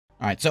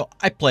All right, so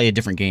I play a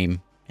different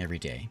game every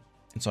day.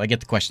 And so I get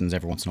the questions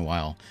every once in a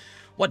while.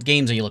 What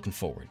games are you looking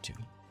forward to?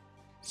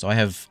 So I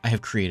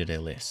have created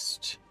a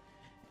list.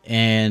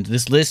 And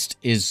this list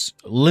is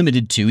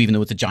limited to, even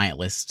though it's a giant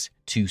list,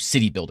 to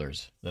city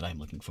builders that I'm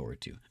looking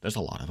forward to. There's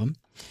a lot of them.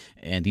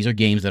 And these are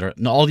games that are,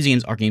 no, all these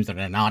games are games that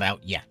are not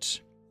out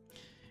yet.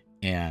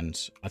 And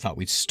I thought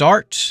we'd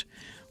start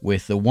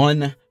with the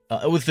one,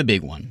 with the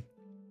big one,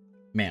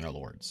 Manor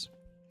Lords.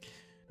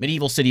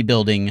 Medieval city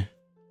building,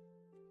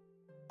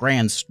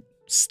 grand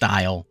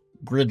style,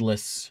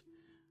 gridless.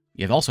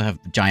 You also have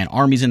giant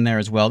armies in there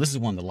as well. This is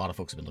one that a lot of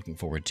folks have been looking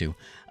forward to.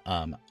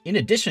 In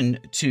addition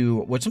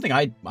to something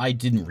I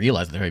didn't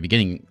realize at the very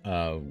beginning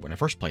when I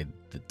first played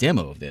the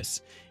demo of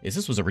this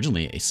was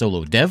originally a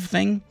solo dev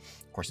thing.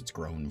 Of course, it's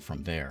grown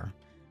from there.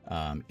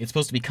 It's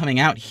supposed to be coming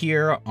out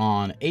here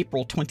on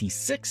April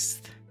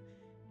 26th,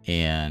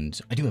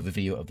 and I do have a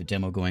video of the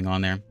demo going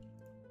on there.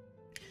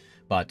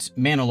 But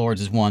Manor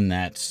Lords is one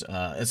that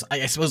is,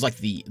 I suppose, like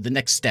the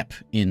next step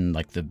in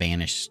like the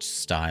Banished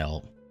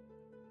style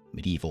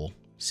medieval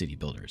city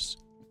builders.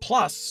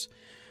 Plus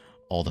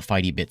all the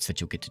fighty bits that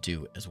you'll get to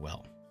do as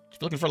well. If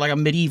you're looking for like a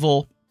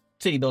medieval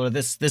city builder,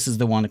 this is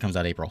the one that comes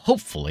out April.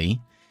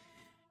 Hopefully,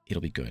 it'll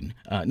be good.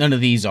 None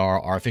of these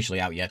are officially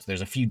out yet.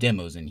 There's a few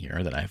demos in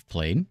here that I've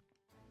played.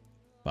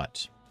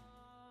 But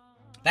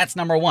that's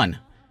number one.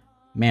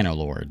 Manor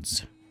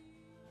Lords.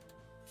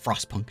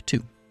 Frostpunk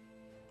 2.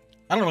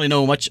 I don't really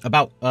know much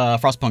about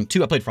Frostpunk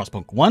 2. I played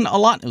Frostpunk 1 a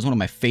lot. It was one of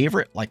my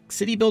favorite like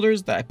city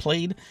builders that I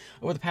played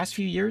over the past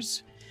few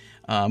years.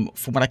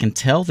 From what I can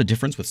tell, the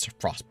difference with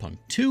Frostpunk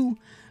 2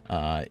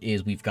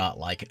 is we've got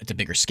like, it's a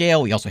bigger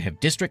scale. We also have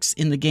districts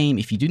in the game.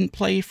 If you didn't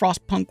play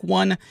Frostpunk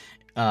 1,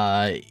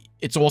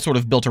 it's all sort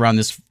of built around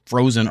this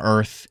frozen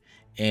earth,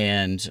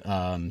 and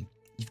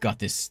you've got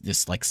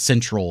this like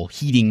central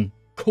heating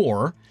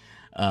core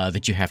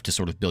that you have to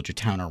sort of build your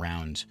town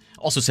around.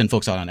 Also send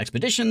folks out on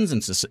expeditions,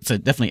 and it's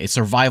definitely a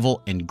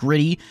survival and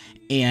gritty,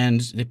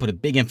 and they put a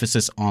big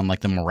emphasis on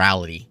like the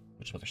morality,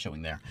 which is what they're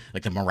showing there,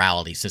 like the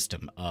morality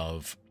system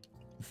of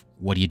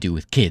what do you do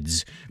with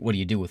kids, what do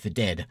you do with the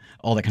dead,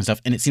 all that kind of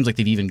stuff. And it seems like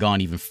they've even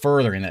gone even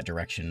further in that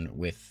direction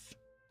with,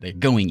 they're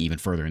going even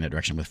further in that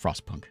direction with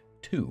Frostpunk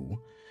 2,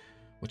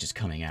 which is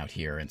coming out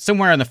here, and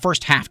somewhere in the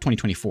first half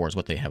 2024 is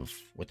what they have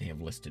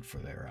listed for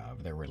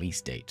their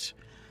release date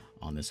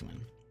on this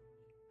one.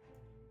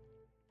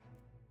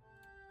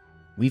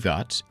 We've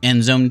got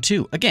Endzone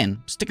 2.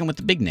 Again, sticking with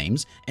the big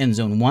names.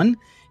 Endzone 1,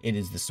 it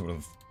is this sort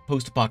of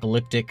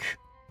post-apocalyptic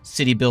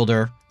city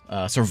builder,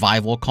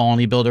 survival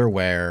colony builder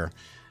where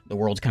the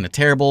world's kind of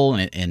terrible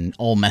and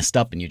all messed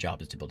up, and your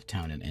job is to build a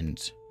town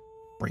and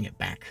bring it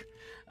back.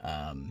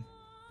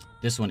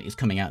 This one is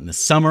coming out in the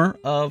summer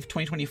of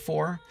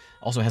 2024.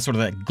 Also has sort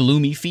of that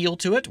gloomy feel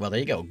to it. Well, there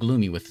you go.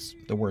 Gloomy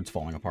with the words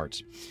falling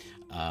apart.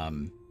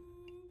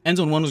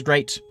 Endzone 1 was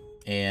great.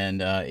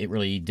 And it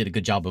really did a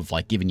good job of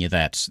like giving you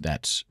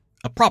that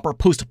a proper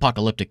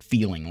post-apocalyptic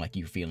feeling, like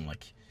you're feeling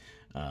like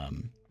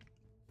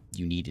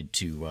you needed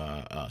to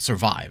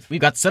survive.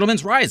 We've got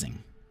Settlements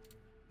Rising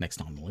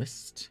next on the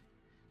list.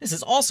 This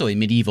is also a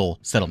medieval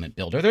settlement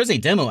builder. There's a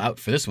demo out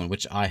for this one,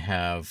 which I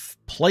have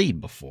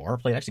played before.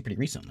 Played actually pretty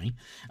recently.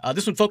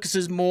 This one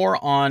focuses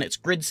more on its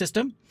grid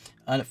system,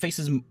 and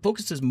it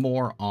focuses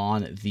more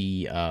on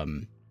the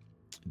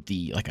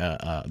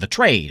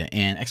trade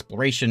and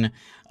exploration.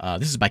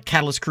 This is by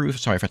Catalyst Crew.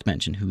 Sorry, I forgot to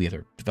mention who the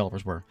other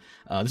developers were.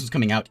 This is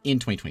coming out in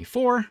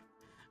 2024.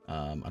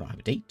 I don't have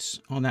a date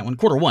on that one.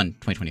 Q1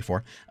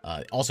 2024.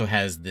 It also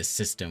has this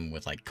system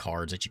with like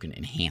cards that you can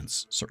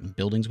enhance certain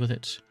buildings with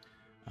it.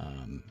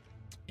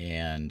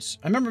 And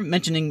I remember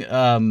mentioning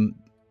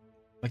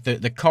like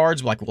the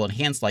cards will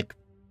enhance, like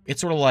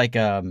it's sort of like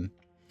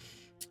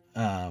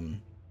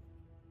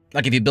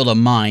if you build a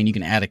mine, you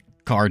can add a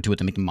card to it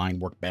to make the mine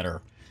work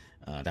better.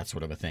 That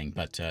sort of a thing.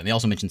 But they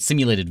also mentioned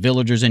simulated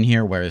villagers in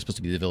here, where it's supposed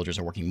to be the villagers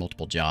are working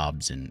multiple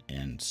jobs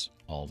and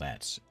all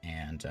that.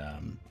 And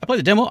I played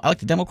the demo. I like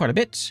the demo quite a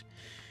bit.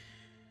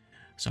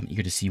 So I'm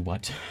eager to see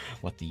what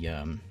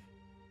the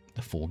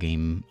full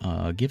game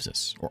gives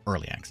us, or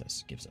early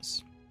access gives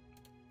us.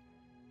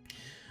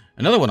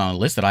 Another one on the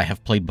list that I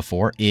have played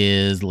before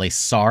is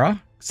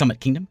Laysara, Summit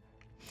Kingdom.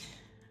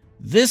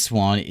 This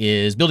one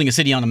is building a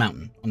city on a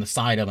mountain, on the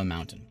side of a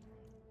mountain.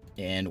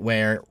 And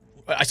where,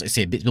 I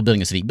say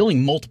building a city,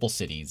 building multiple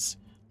cities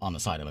on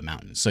the side of a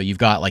mountain. So you've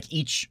got like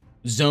each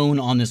zone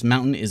on this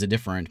mountain is a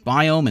different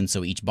biome, and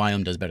so each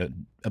biome does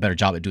a better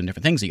job at doing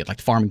different things. So you get like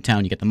the farming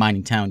town, you get the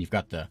mining town, you've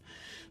got the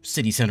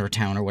city center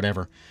town or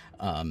whatever.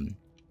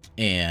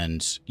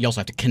 And you also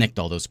have to connect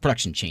all those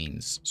production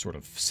chains sort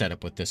of set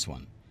up with this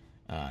one.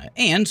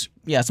 And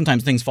yeah,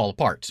 sometimes things fall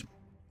apart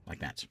like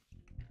that.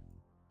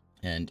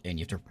 And you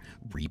have to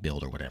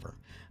rebuild or whatever.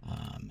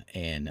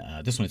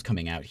 This one is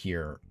coming out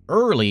here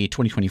early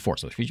 2024,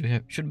 so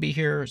it should be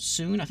here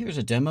soon. I think there's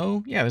a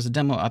demo. Yeah, there's a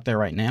demo out there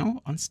right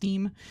now on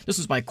Steam. This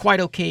is by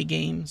Quite Okay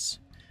Games.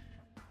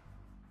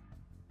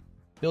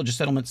 Build your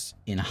settlements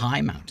in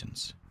high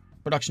mountains.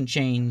 Production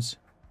chains,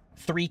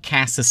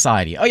 3-caste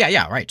society. Oh,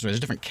 yeah, right. So there's a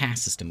different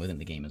caste system within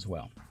the game as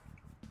well.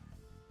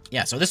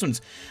 Yeah, so this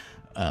one's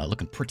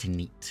looking pretty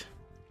neat.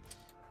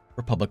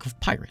 Republic of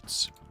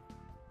Pirates.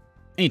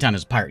 Anytime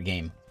there's a pirate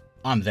game,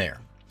 I'm there.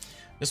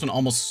 This one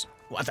almost,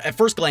 at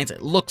first glance,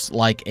 it looks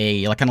like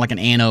kind of like an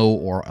Anno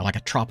or like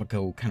a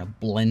Tropico kind of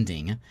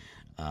blending.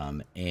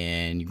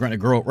 And we're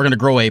gonna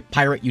grow a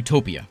pirate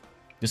utopia.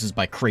 This is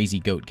by Crazy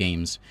Goat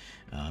Games,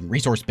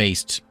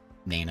 resource-based,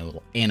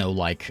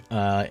 Anno-like,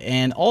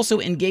 and also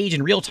engage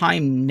in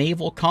real-time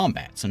naval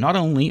combat. So not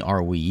only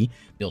are we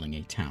building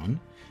a town,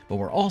 but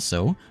we're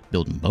also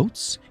building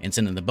boats and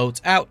sending the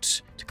boats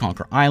out to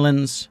conquer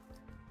islands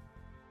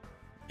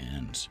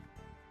and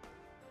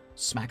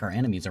smack our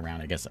enemies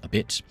around, I guess, a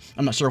bit.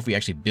 I'm not sure if we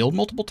actually build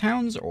multiple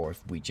towns or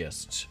if we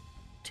just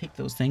take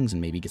those things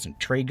and maybe get some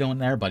trade going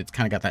there, but it's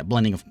kind of got that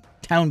blending of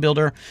town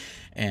builder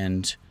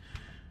and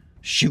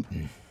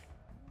shooting.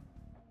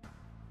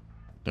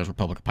 Those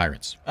Republic of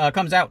Pirates.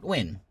 Comes out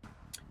when?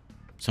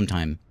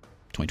 Sometime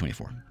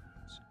 2024.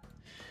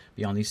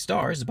 Beyond These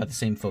Stars is by the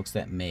same folks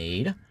that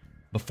made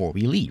Before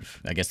We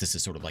Leave. I guess this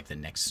is sort of like the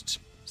next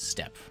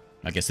step.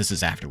 I guess this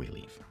is after we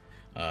leave.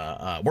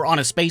 We're on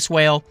a space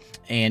whale,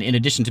 and in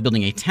addition to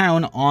building a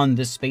town on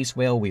this space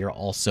whale, we are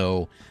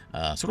also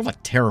sort of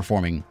like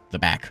terraforming the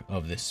back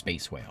of this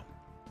space whale.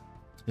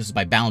 This is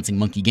by Balancing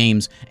Monkey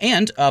Games,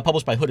 and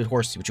published by Hooded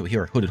Horse, which you'll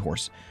hear Hooded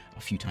Horse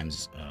a few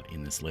times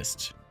in this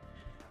list.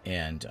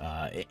 And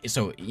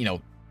so, you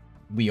know,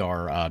 we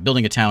are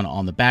building a town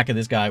on the back of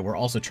this guy. We're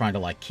also trying to,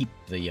 like, keep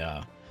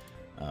the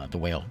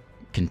whale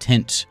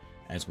content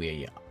as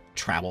we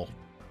travel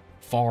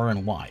far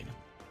and wide.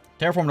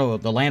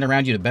 Terraform the land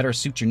around you to better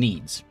suit your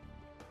needs.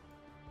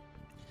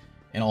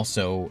 And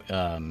also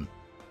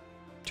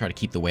try to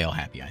keep the whale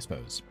happy, I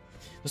suppose.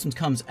 This one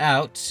comes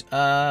out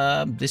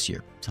this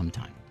year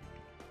sometime.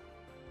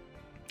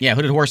 Yeah,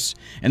 Hooded Horse.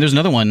 And there's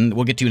another one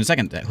we'll get to in a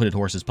second that Hooded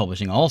Horse is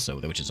publishing also,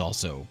 which is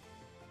also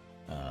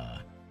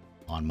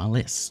on my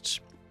list.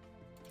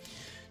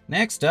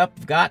 Next up,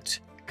 we've got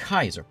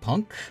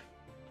Kaiserpunk.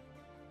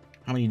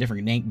 How many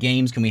different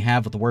games can we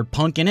have with the word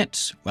punk in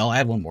it? Well, I'll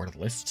add one more to the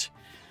list.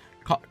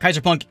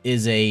 Kaiserpunk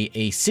is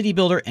a city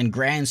builder and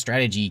grand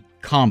strategy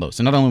combo.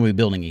 So not only are we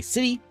building a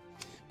city,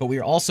 but we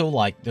are also,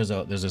 like, there's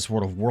a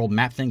sort of world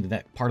map thing. Did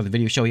that part of the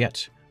video show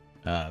yet?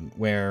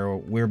 Where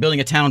we're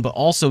building a town, but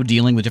also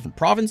dealing with different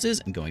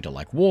provinces and going to,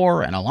 like,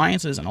 war and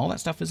alliances and all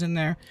that stuff is in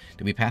there.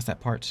 Did we pass that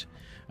part?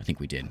 I think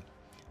we did.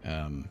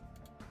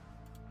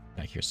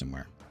 Back here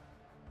somewhere.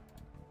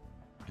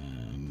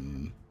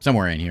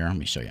 Somewhere in here. Let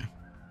me show you.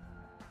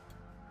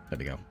 There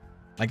we go.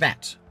 Like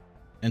that.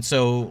 And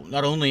so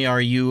not only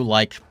are you,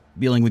 like,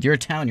 dealing with your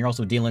town, you're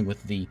also dealing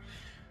with the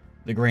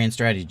grand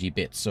strategy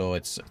bit. So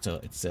it's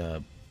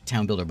a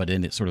town builder, but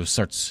then it sort of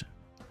starts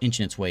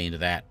inching its way into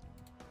that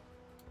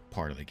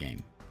part of the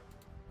game.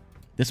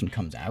 This one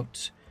comes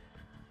out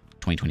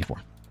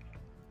 2024.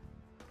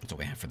 That's what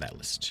we have for that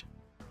list.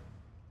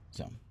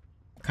 So,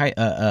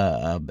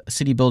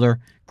 city builder,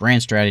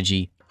 grand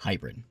strategy,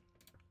 hybrid.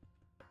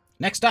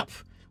 Next up,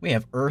 we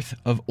have Earth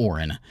of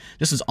Oryn.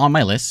 This is on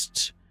my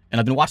list, and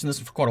I've been watching this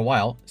for quite a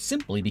while,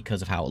 simply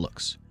because of how it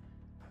looks.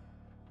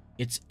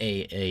 It's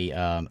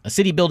a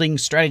city building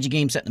strategy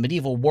game set in a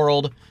medieval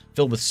world,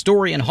 filled with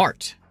story and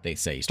heart, they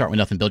say. You start with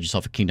nothing, build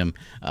yourself a kingdom,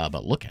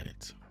 but look at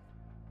it.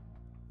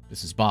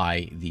 This is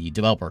by the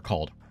developer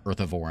called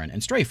Earth of Oryn,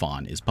 and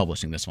Strafawn is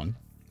publishing this one.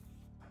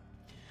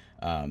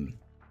 It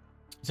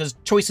says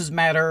Choices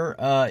Matter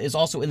is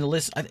also in the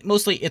list.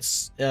 Mostly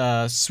it's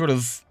sort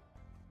of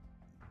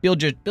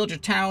build your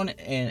town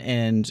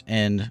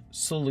and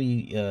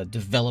slowly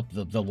develop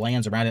the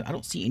lands around it. I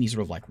don't see any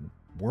sort of, like,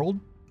 world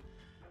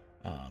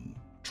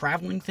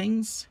traveling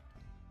things,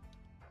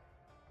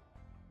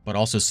 but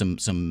also some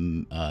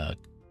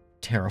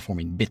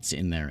terraforming bits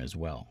in there as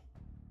well.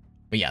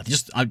 But yeah,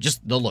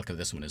 just the look of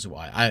this one is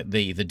why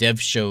the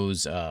dev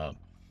shows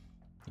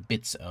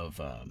bits of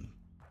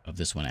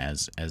this one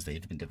as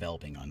they've been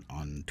developing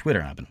on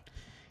Twitter. I've been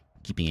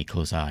keeping a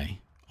close eye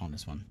on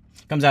this one.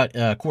 Comes out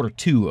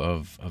Q2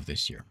 of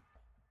this year.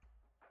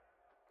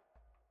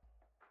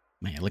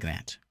 Man, look at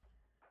that.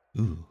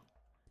 Ooh,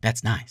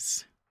 that's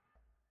nice.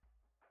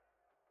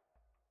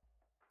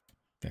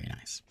 Very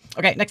nice.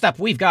 Okay, next up,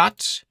 we've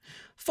got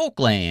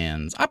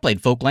Folklands. I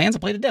played Folklands. I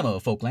played a demo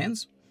of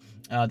Folklands.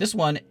 This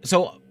one,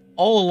 so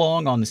all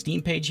along on the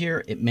Steam page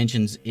here, it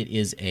mentions it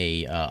is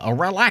a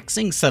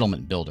relaxing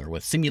settlement builder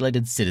with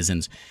simulated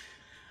citizens.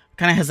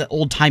 Kind of has that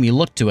old-timey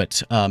look to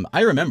it.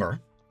 I remember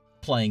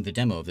playing the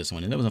demo of this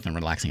one, and there was nothing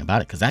relaxing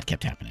about it because that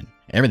kept happening.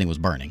 Everything was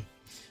burning.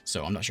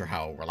 So I'm not sure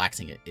how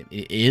relaxing it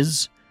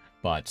is,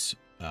 but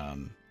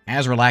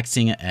as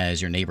relaxing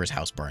as your neighbor's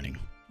house burning.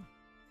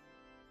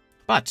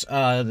 But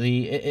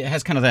it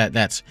has kind of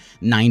that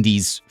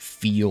 90s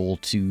feel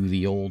to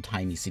the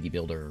old-timey city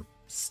builder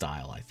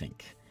style, I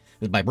think.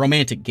 It's by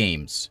Romantic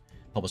Games,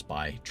 published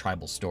by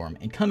Tribal Storm,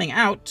 and coming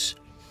out,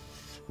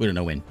 we don't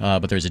know when,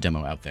 but there's a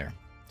demo out there.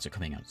 So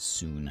coming out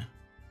soon,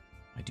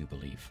 I do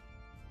believe.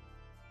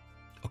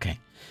 Okay,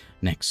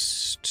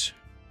 next.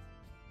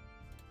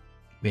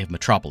 we have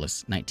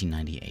Metropolis,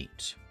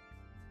 1998.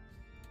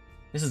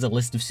 This is a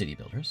list of city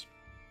builders.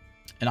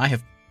 And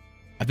I've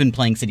been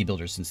playing city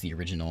builders since the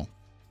original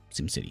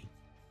SimCity.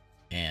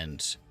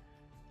 And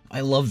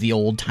I love the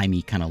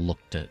old-timey kind of look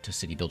to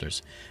city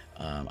builders.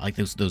 I like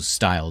those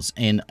styles.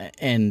 And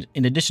in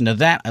addition to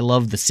that, I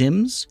love the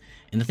Sims.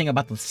 And the thing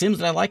about the Sims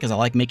that I like is I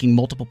like making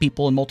multiple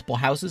people in multiple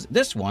houses.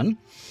 This one,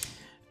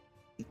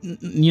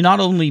 you not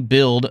only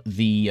build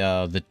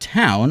the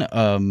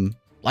town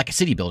like a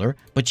city builder,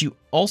 but you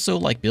also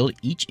like build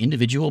each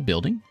individual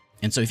building.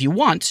 And so if you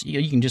want,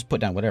 you can just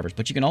put down whatever.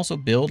 But you can also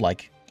build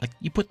like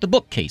you put the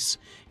bookcase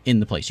in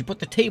the place, you put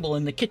the table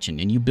in the kitchen,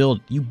 and you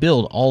build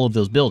all of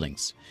those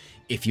buildings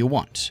if you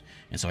want.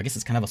 And so I guess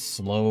it's kind of a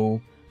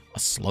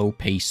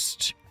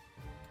slow-paced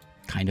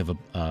kind of a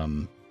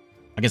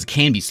I guess it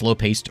can be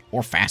slow-paced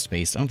or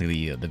fast-paced. I don't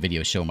think the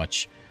videos show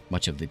much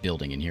of the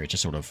building in here. It's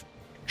just sort of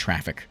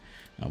traffic.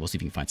 We'll see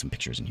if we can find some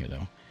pictures in here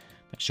though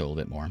that show a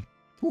little bit more.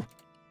 Whew.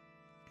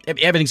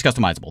 Everything's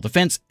customizable. The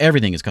fence,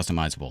 everything is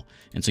customizable.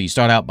 And so you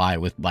start out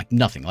with like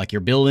nothing. Like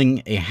you're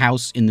building a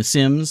house in The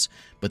Sims,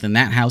 but then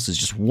that house is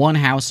just one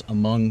house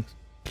among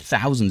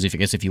thousands,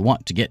 if you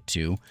want to get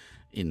to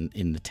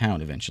in the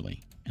town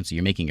eventually. And so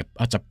you're making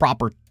it's a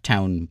proper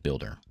town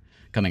builder.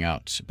 Coming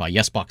out by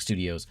Yesbox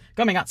Studios.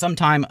 Coming out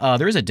sometime.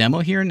 There is a demo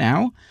here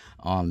now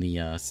on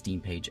the Steam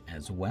page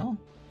as well.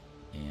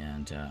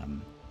 And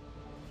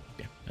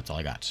yeah, that's all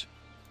I got.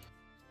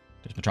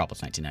 There's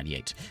Metropolis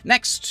 1998.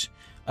 Next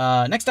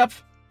up,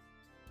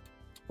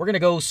 we're gonna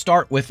go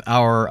start with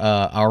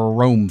our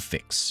Rome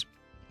fix.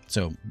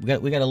 So we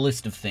got a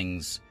list of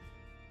things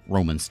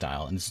Roman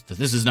style, and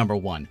this is number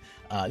one.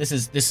 This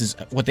is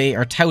what they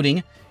are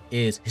touting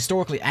is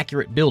historically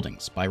accurate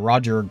buildings by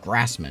Roger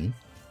Grassman,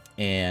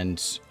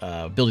 and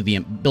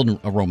building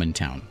a Roman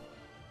town,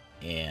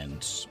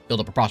 and build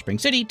up a prospering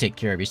city, take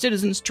care of your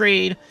citizens,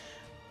 trade,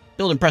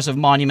 build impressive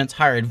monuments,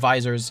 hire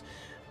advisors.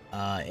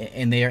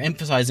 And they are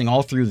emphasizing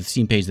all through the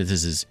Steam page that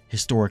this is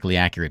historically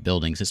accurate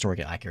buildings,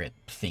 historically accurate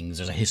things.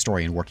 There's a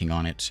historian working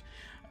on it.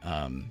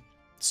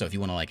 So if you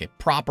want to like a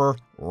proper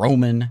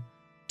Roman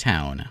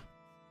town,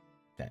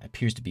 that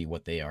appears to be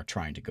what they are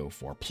trying to go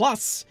for.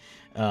 Plus,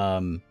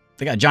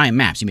 they got giant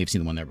maps. You may have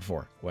seen the one there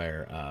before,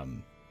 where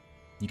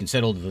you can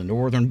settle to the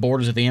northern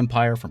borders of the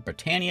Empire from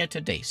Britannia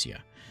to Dacia,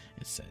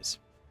 it says.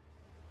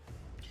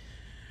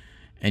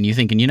 And you're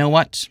thinking, you know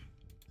what?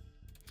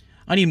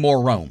 I need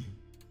more Rome.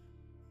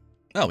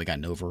 Oh, we got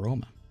Nova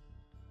Roma.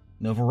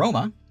 Nova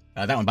Roma,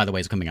 that one, by the way,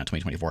 is coming out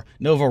 2024.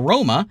 Nova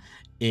Roma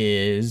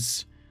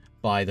is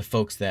by the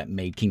folks that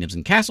made Kingdoms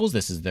and Castles.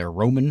 This is their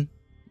Roman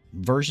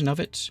version of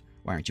it.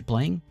 Why aren't you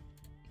playing?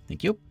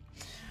 Thank you.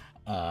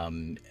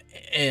 It's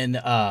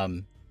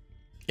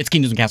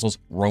Kingdoms and Castles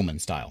Roman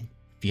style.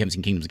 If you haven't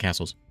seen Kingdoms and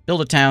Castles, build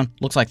a town.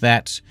 Looks like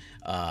that.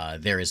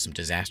 There is some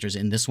disasters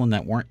in this one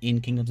that weren't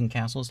in Kingdoms and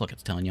Castles. Look,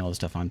 it's telling you all the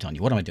stuff I'm telling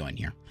you. What am I doing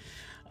here?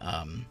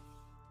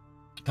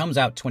 Comes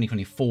out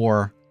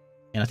 2024,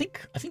 and I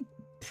think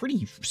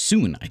pretty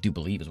soon, I do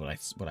believe, is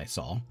what I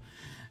saw.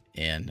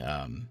 And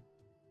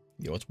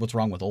you know, what's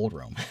wrong with old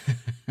Rome?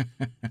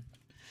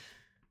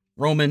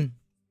 Roman,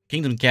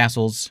 Kingdoms and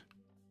Castles,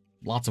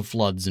 lots of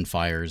floods and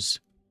fires.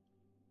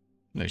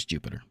 There's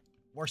Jupiter.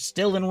 We're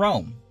still in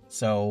Rome,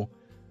 so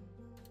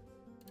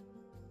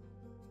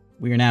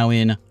we are now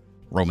in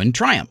Roman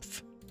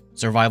Triumph,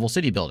 Survival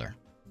City Builder.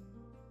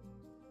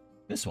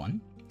 This one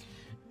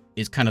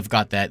is kind of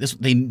got that.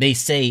 They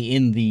say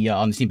in the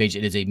on the Steam page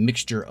it is a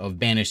mixture of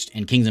Banished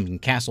and Kingdoms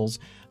and Castles,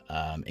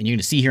 and you're going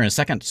to see here in a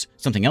second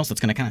something else that's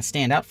going to kind of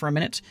stand out for a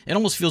minute. It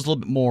almost feels a little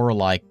bit more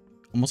like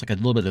almost like a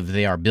little bit of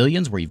They Are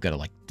Billions, where you've got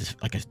like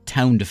a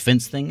town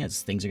defense thing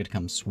as things are going to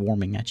come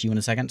swarming at you in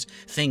a second.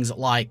 Things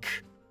like,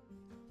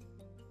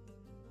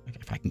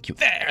 if I can cue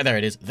there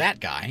it is, that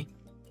guy.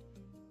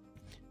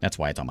 That's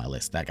why it's on my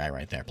list. That guy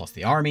right there, plus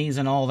the armies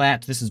and all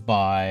that. This is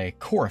by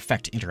Core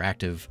Effect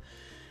Interactive.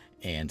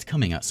 And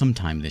coming out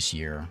sometime this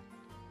year.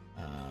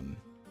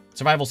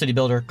 Survival City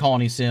Builder,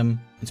 Colony Sim,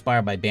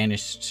 inspired by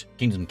Banished,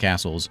 Kingdoms and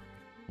Castles,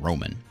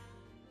 Roman.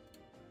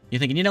 You're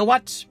thinking, you know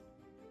what?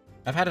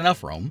 I've had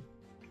enough Rome.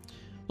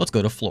 Let's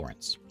go to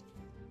Florence.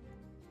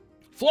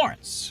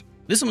 Florence.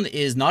 This one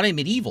is not a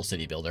medieval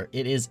city builder.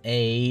 It is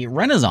a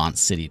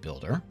Renaissance city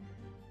builder.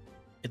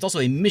 It's also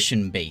a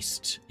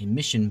mission-based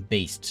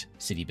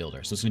city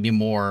builder. So it's going to be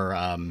more,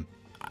 I don't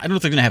know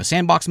if they're going to have a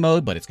sandbox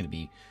mode, but it's going to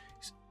be,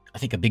 I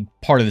think a big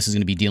part of this is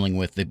going to be dealing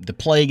with the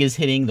plague is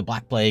hitting, the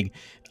Black Plague,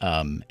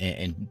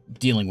 and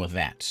dealing with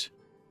that.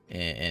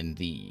 And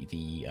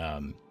the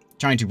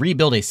trying to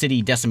rebuild a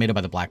city decimated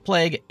by the Black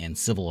Plague and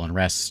civil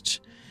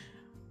unrest.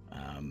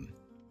 And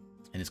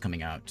it's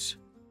coming out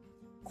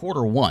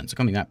Q1, so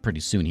coming out pretty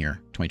soon here,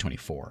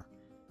 2024.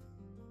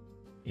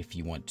 If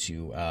you want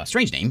to,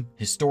 strange name,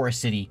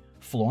 Historicity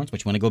Florence,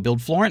 but you want to go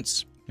build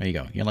Florence, there you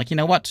go. You're like, you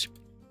know what?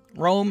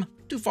 Rome,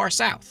 too far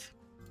south.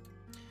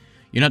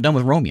 You're not done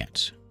with Rome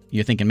yet.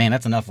 You're thinking, man,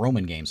 that's enough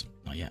Roman games.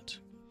 Not yet.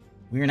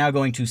 We are now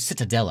going to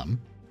Citadelum.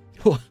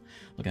 Look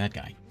at that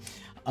guy.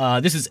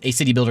 This is a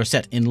city builder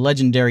set in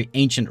legendary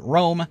ancient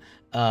Rome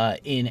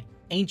in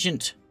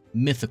Ancient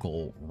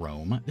Mythical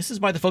Rome. This is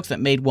by the folks that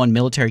made one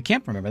Military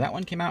Camp. Remember that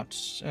one came out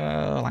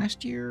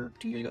last year,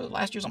 2 years ago,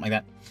 last year, something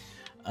like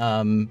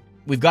that.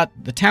 We've got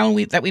the town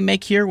that we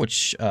make here,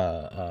 which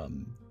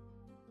then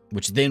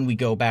we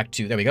go back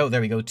to, there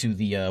we go to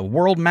the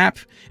world map.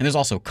 And there's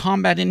also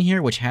combat in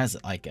here, which has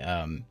like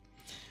a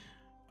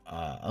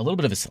little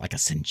bit of like a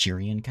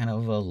Centurion kind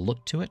of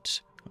look to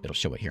it. It'll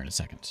show it here in a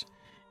second.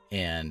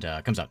 And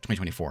it comes out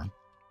 2024.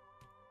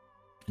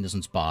 And this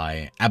one's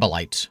by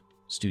Abyssals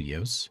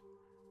Studios.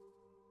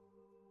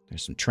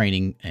 There's some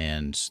training,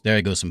 and there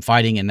goes some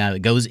fighting, and now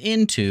it goes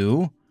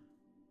into...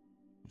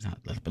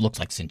 It looks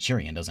like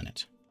Centurion, doesn't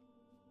it?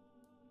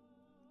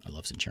 I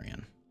love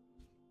Centurion.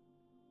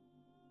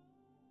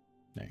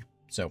 There.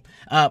 So,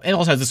 it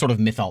also has this sort of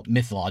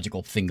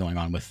mythological thing going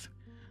on with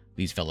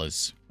these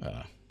fellows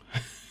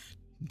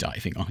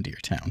diving onto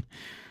your town.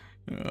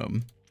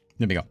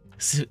 There we go.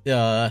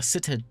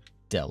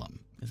 Citadelum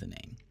is the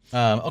name.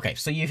 Okay,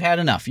 so you've had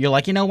enough. You're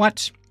like, you know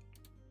what?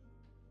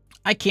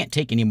 I can't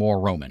take any more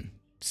Roman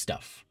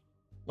stuff.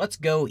 Let's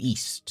go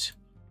east.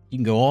 You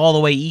can go all the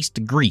way east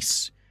to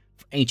Greece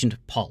for ancient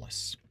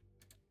Polis.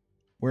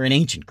 We're in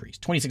ancient Greece.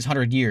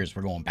 2,600 years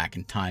we're going back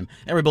in time.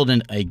 And we're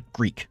building a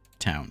Greek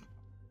town.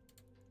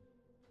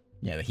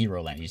 Yeah, the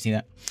hero land. You see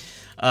that?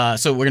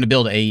 So we're going to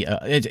build a...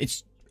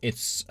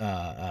 it's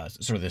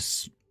sort of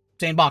this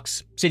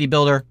sandbox city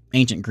builder,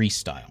 ancient Greece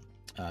style.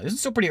 This is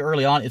still pretty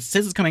early on. It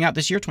says it's coming out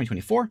this year,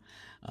 2024.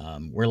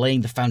 We're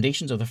laying the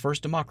foundations of the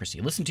first democracy.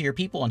 Listen to your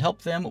people and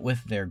help them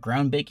with their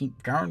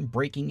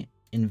groundbreaking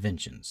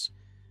inventions.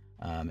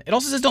 It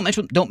also says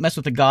don't mess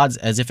with the gods,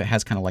 as if it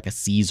has kind of like a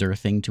Caesar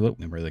thing to it.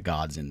 Remember the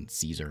gods in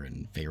Caesar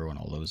and Pharaoh and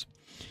all those.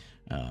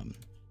 Kind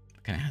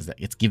of has that.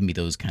 It's giving me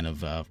those kind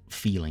of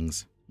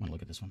feelings. I want to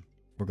look at this one.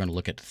 We're going to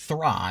look at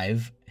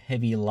Thrive.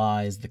 Heavy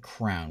Lies the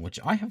Crown, which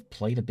I have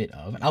played a bit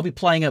of. And I'll be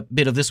playing a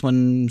bit of this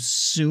one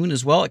soon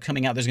as well.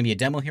 Coming out, there's going to be a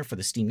demo here for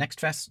the Steam Next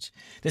Fest.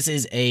 This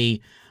is a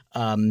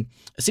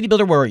city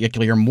builder where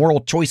your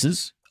moral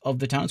choices of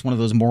the town. It's one of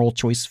those moral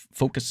choice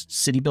focused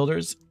city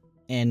builders.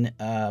 And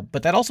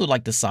but that also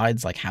like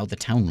decides like how the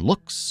town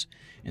looks.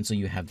 And so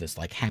you have this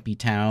like happy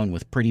town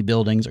with pretty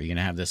buildings, or you're going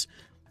to have this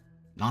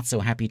not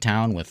so happy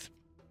town with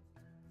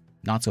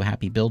not so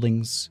happy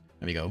buildings.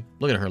 There we go.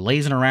 Look at her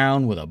lazing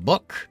around with a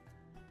book.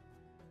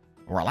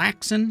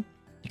 Relaxing.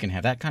 You can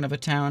have that kind of a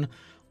town,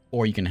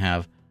 or you can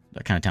have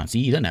that kind of town.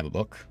 See, he doesn't have a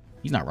book.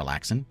 He's not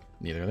relaxing.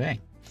 Neither are they.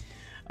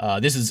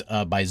 This is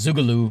by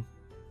Zugalu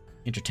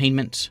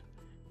Entertainment,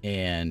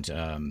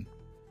 and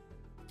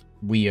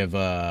we have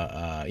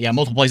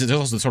multiple places. There's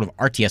also sort of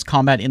RTS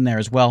combat in there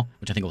as well,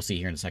 which I think we'll see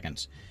here in a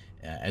second,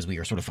 as we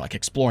are sort of like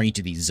exploring each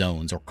of these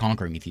zones or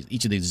conquering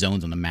each of these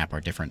zones on the map are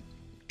different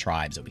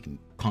tribes that we can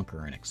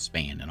conquer and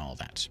expand and all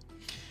that.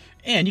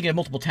 And you can have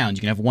multiple towns.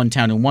 You can have one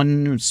town in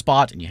one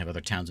spot, and you have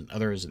other towns in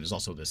others. And there's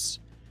also this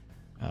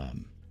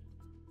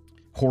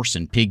horse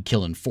and pig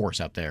killing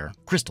force out there.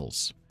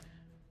 Crystals.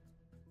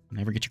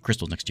 Never get your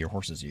crystals next to your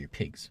horses or your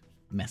pigs.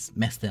 Mess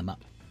them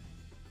up.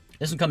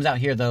 This one comes out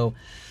here, though,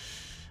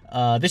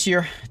 this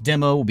year.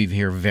 Demo will be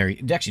here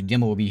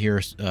demo will be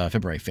here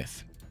February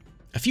 5th.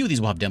 A few of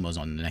these will have demos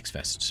on the Next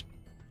Fest,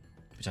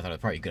 which I thought it was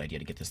probably a good idea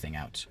to get this thing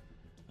out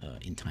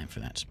in time for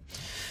that.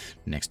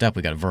 Next up,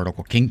 we got a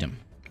Vertical Kingdom.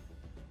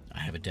 I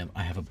have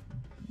a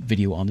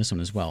video on this one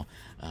as well.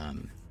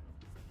 On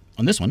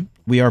this one,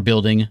 we are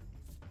building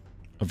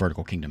a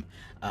Vertical Kingdom.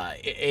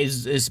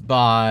 It is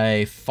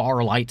by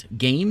Farlight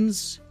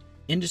Games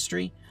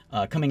Industry.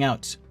 Coming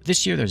out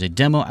this year. There's a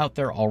demo out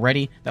there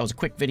already. That was a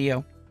quick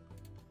video.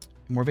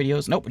 More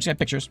videos? Nope, we just have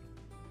pictures.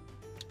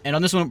 And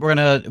on this one,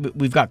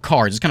 we've got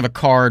cards. It's kind of a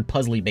card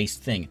puzzly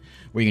based thing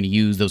where you're going to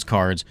use those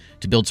cards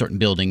to build certain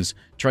buildings,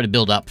 try to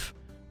build up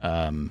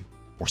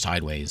or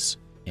sideways,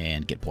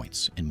 and get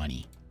points and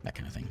money. That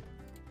kind of thing.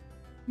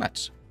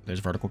 But there's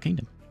Vertical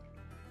Kingdom.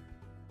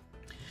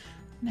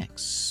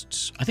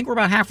 Next. I think we're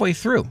about halfway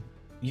through.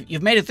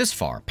 You've made it this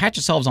far. Pat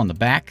yourselves on the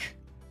back.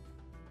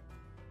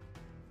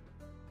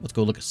 Let's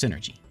go look at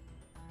Synergy.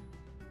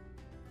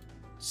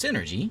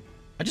 Synergy?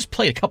 I just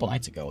played a couple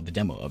nights ago, the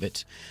demo of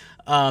it.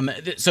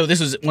 So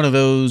this is one of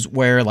those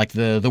where like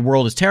the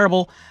world is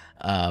terrible,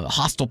 a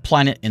hostile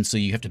planet, and so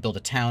you have to build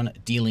a town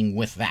dealing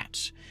with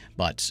that.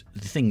 But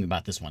the thing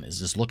about this one is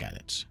just look at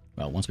it.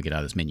 Well, once we get out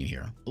of this menu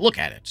here, look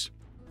at it.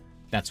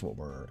 That's what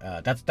we're.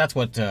 That's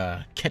what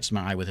catches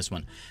my eye with this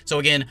one. So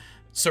again,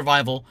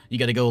 survival. You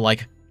got to go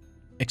like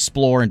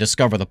explore and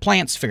discover the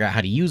plants, figure out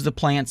how to use the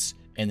plants,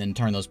 and then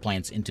turn those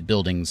plants into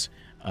buildings,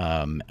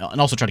 and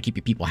also try to keep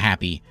your people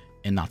happy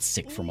and not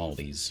sick from all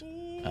these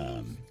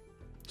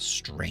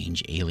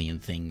strange alien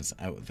things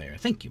out there.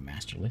 Thank you,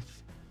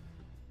 Masterlith.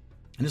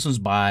 And this one's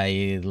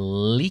by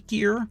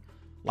Lykear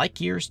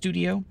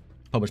Studio,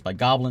 published by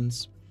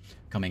Goblins.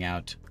 Coming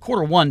out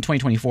Q1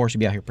 2024,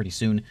 should be out here pretty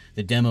soon.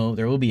 The demo,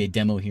 there will be a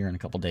demo here in a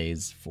couple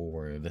days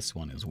for this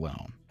one as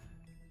well.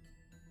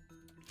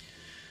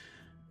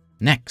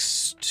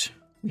 Next,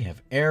 we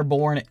have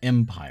Airborne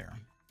Empire.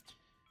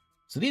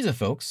 So these are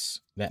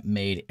folks that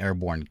made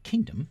Airborne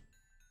Kingdom.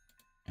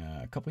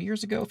 a couple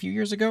years ago, a few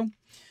years ago,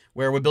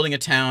 where we're building a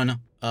town,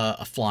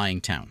 a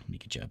flying town. Let me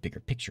get you a bigger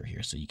picture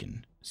here so you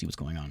can see what's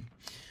going on.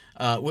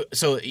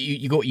 So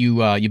you build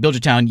your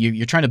town.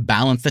 You're trying to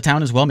balance the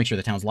town as well. Make sure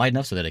the town's light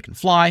enough so that it can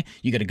fly.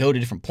 You got to go to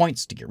different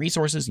points to get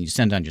resources, and you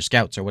send down your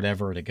scouts or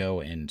whatever to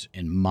go and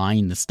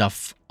mine the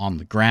stuff on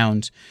the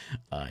ground.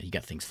 You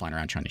got things flying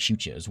around trying to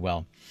shoot you as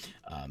well.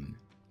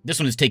 This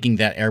one is taking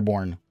that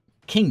Airborne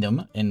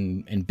Kingdom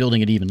and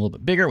building it even a little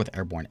bit bigger with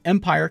Airborne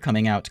Empire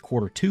coming out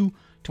Q2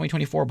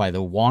 2024 by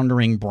the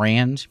Wandering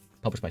brand,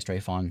 published by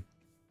Strafon.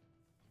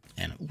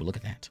 And ooh, look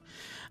at that.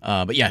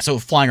 But yeah, so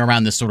flying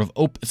around this sort of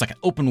it's like an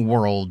open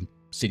world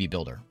city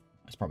builder.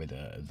 That's probably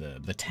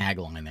the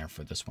tagline there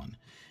for this one.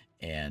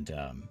 And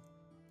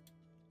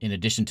in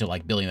addition to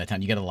like building that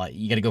town, you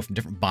gotta go from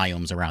different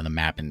biomes around the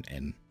map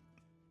and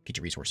get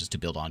your resources to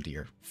build onto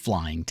your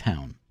flying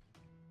town.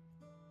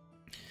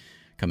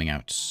 Coming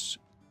out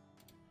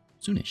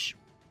soonish.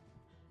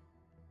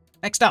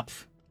 Next up,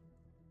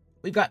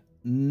 we've got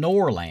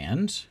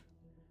Norland.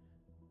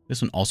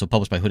 This one also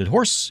published by Hooded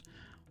Horse,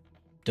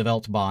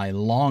 developed by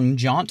Long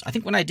Jaunt. I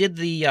think when I did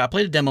I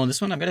played a demo on this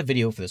one. I've got a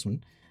video for this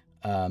one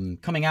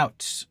coming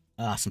out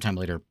sometime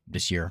later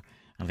this year.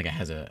 I don't think it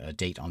has a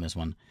date on this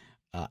one.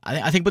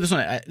 I think with this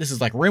one, this is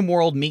like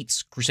RimWorld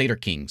meets Crusader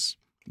Kings,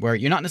 where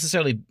you're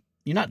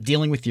not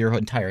dealing with your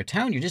entire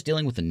town. You're just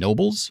dealing with the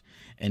nobles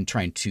and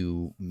trying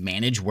to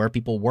manage where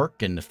people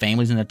work and the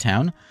families in the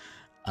town.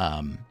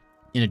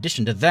 In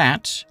addition to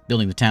that,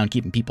 building the town,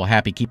 keeping people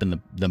happy, keeping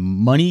the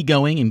money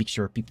going, and make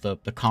sure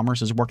the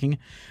commerce is working.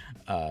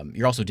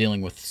 You're also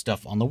dealing with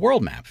stuff on the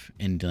world map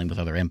and dealing with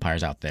other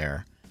empires out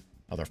there,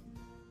 other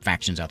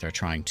factions out there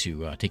trying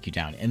to take you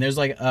down. And there's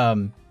like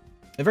a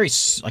very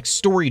like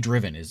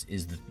story-driven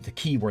is the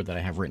key word that I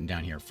have written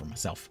down here for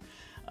myself.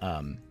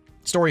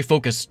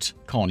 Story-focused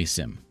colony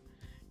sim,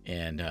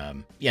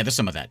 and yeah, there's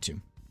some of that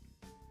too.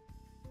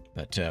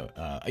 But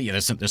yeah,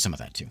 there's some of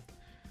that too.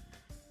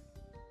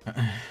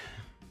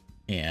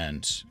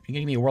 And you gonna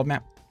give me a world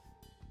map?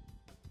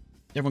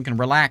 Everyone can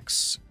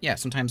relax. Yeah,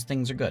 sometimes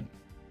things are good.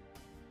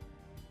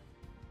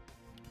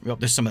 Well,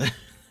 there's some of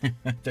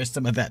that. There's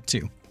some of that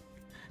too.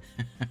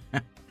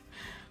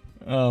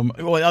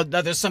 Well,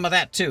 there's some of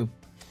that too.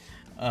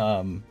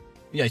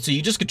 Yeah, so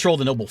you just control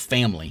the noble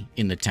family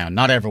in the town,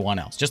 not everyone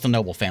else, just the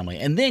noble family.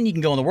 And then you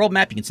can go on the world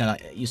map. You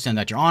can send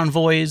out your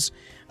envoys.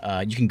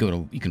 You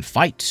can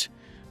fight.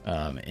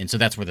 And so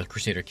that's where the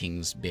Crusader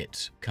Kings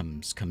bit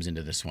comes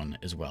into this one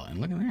as well. And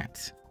look at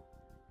that.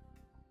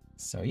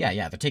 So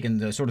yeah, they're taking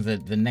the sort of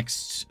the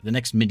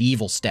next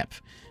medieval step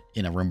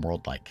in a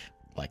RimWorld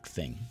like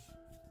thing.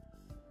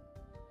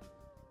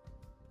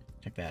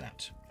 Check that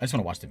out. I just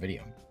want to watch the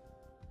video.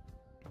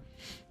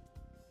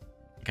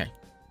 Okay.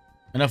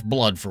 Enough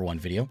blood for one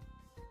video.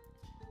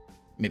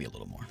 Maybe a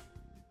little more.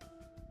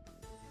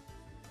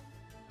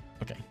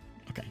 Okay.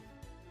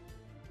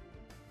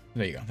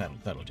 There you go.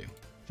 That'll do.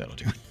 That'll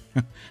do.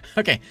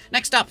 Okay,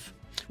 next up,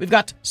 we've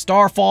got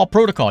Starfall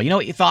Protocol. You know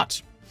what you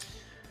thought?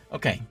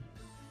 Okay,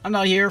 I'm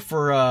not here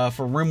for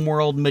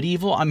RimWorld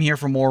Medieval. I'm here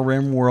for more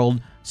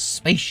RimWorld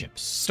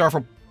spaceships.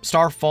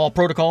 Starfall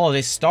Protocol is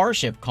a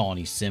starship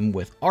colony sim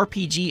with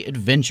RPG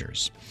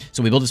adventures.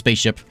 So we build a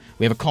spaceship.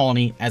 We have a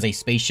colony as a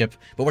spaceship,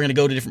 but we're going to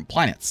go to different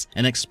planets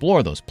and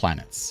explore those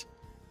planets.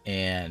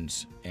 And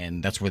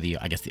that's where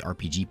I guess the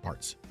RPG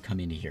parts come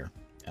into here.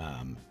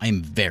 I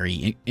am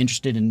very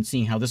interested in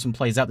seeing how this one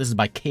plays out. This is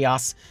by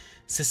Chaos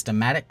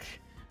Systematic.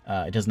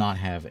 It does not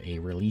have a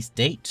release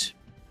date.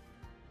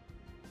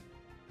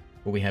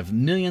 But we have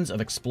millions of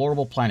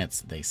explorable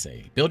planets, they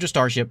say. Build your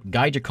starship,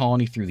 guide your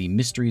colony through the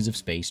mysteries of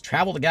space,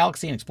 travel the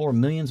galaxy, and explore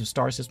millions of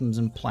star systems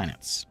and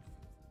planets.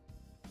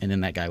 And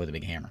then that guy with a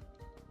big hammer.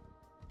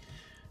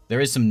 There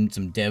is some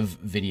dev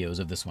videos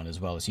of this one as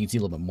well, so you can see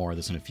a little bit more of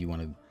this one if you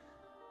want to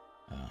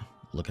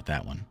look at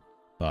that one.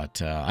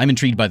 But I'm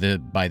intrigued by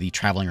the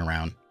traveling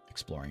around,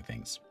 exploring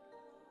things.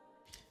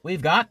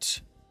 We've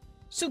got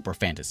Super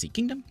Fantasy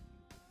Kingdom.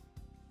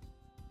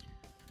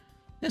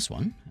 This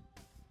one,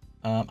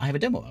 I have a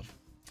demo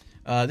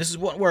of. This is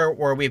one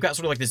where we've got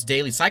sort of like this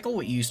daily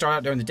cycle. You start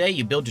out during the day,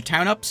 you build your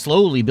town up,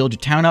 slowly build your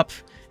town up,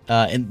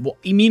 and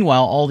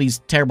meanwhile, all these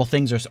terrible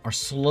things are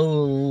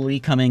slowly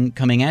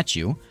coming at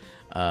you.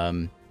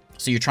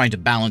 So you're trying to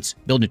balance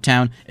building a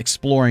town,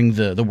 exploring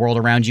the world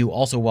around you,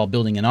 also while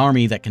building an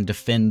army that can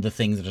defend the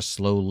things that are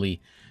slowly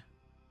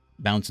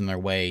bouncing their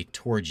way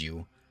towards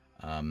you.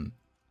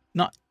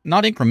 Not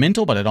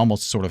incremental, but it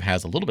almost sort of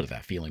has a little bit of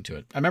that feeling to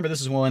it. I remember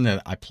this is one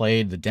that I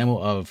played the demo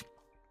of,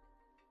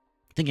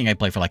 thinking I'd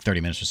play for like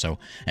 30 minutes or so,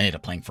 and ended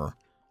up playing for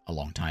a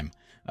long time.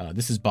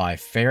 This is by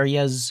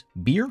Feryaz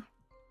Beer,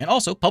 and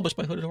also published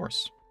by Hooded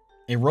Horse.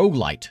 A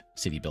roguelite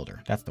city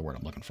builder. That's the word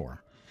I'm looking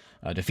for.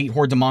 Defeat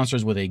hordes of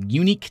monsters with a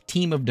unique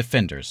team of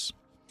defenders.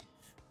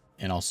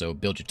 And also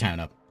build your town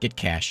up, get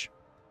cash,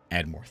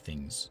 add more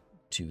things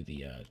to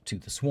the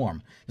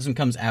swarm. This one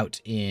comes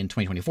out in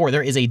 2024.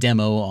 There is a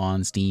demo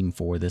on Steam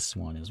for this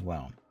one as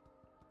well.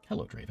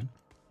 Hello, Draven.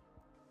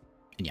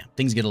 And yeah,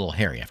 things get a little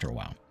hairy after a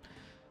while.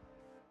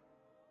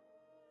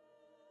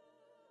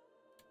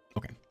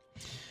 Okay,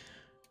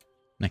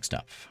 Next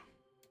up,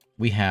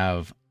 we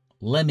have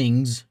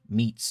Lemmings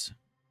meets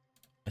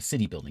a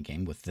city building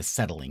game with the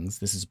Settlings.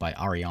 This is by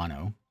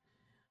Ariano.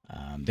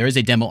 There is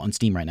a demo on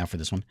Steam right now for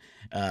this one.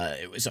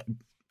 It was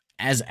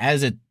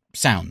as it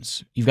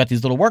sounds. You've got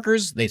these little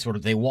workers.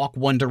 They walk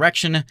one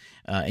direction,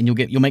 and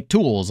you'll make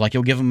tools. Like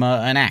you'll give them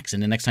an axe,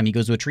 and the next time he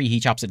goes to a tree, he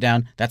chops it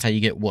down. That's how you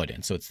get wood.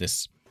 And so it's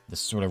this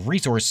sort of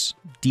resource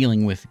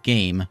dealing with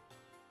game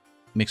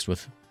mixed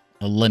with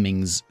a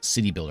Lemmings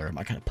city builder,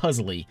 a kind of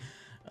puzzly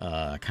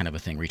kind of a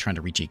thing where you're trying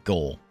to reach a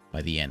goal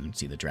by the end.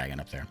 See the dragon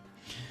up there.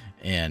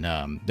 And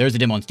there's a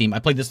demo on Steam. I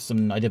played this.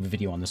 I did a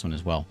video on this one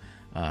as well.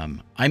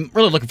 I'm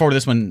really looking forward to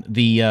this one.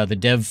 The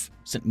dev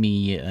sent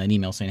me an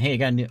email saying, "Hey, I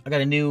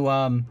got a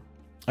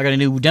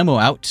new demo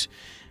out.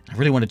 I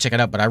really want to check it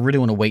out, but I really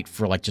want to wait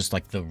for just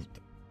the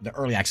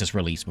early access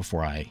release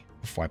before I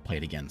play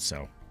it again."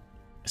 So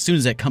as soon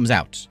as it comes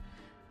out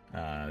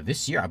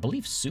this year, I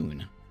believe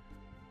soon,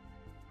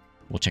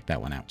 we'll check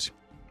that one out.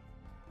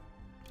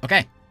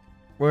 Okay,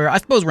 I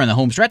suppose we're in the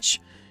home stretch.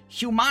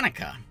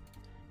 Humanica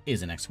is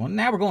the next one.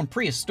 Now we're going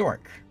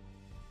prehistoric.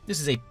 This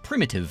is a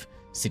primitive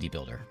city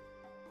builder.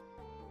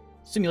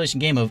 Simulation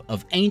game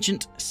of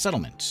ancient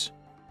settlement,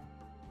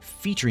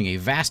 featuring a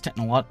vast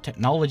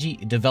technology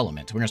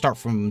development. We're going to start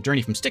from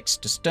journey from sticks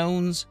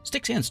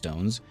and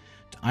stones,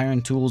 to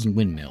iron tools and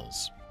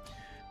windmills.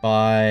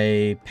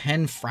 By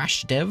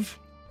Penfrash Dev,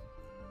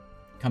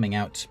 coming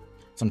out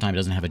sometime. It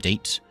doesn't have a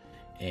date,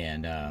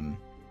 and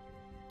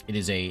it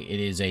is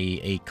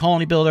a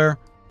colony builder,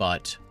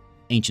 but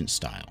ancient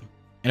style.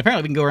 And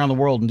apparently we can go around the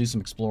world and do some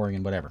exploring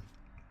and whatever.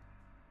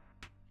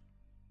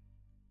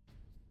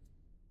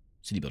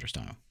 City builder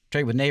style.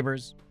 Trade with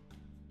neighbors.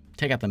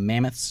 Take out the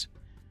mammoths.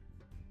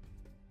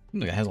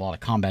 Look, it has a lot of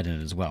combat in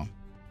it as well.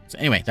 So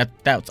anyway,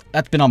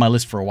 that's been on my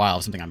list for a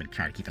while. Something I've been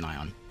trying to keep an eye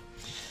on.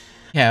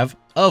 We have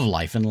Of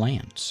Life and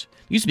Lands.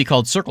 It used to be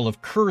called Circle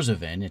of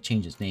Kurzavan. It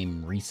changed its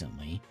name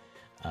recently.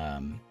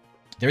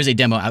 There is a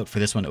demo out for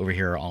this one over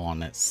here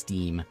on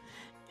Steam,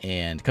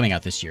 and coming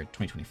out this year,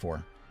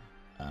 2024.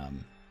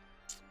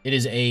 It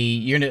is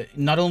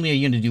not only are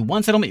you gonna do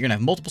one settlement, you're gonna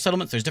have multiple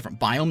settlements. There's different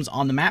biomes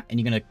on the map, and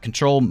you're gonna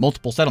control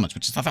multiple settlements,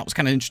 which I thought was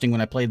kind of interesting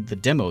when I played the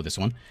demo of this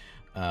one.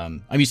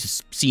 I'm used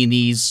to seeing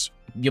these.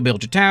 You'll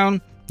build your town,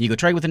 you go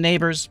trade with the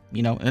neighbors,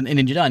 and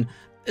then you're done.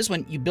 This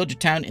one, you build your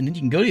town, and then you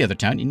can go to the other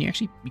town, and you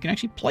can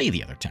actually play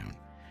the other town.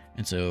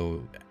 And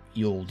so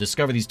you'll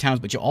discover these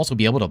towns, but you'll also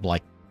be able to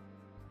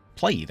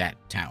play that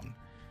town.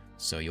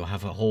 So you'll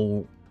have a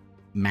whole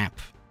map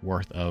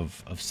worth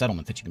of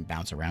settlements that you can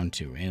bounce around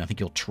to, and I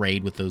think you'll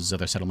trade with those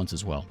other settlements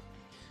as well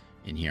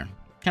in here.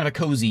 Kind of a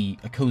cozy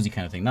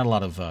kind of thing. Not a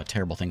lot of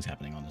terrible things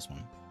happening on this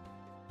one.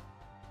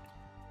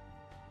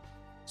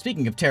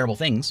 Speaking of terrible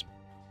things,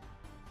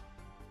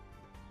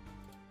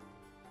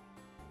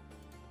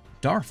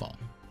 Darfall.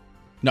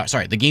 No,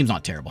 sorry, the game's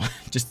not terrible.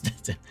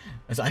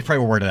 I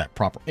probably worded that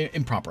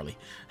improperly.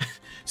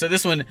 So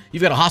this one,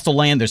 you've got a hostile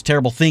land. There's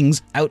terrible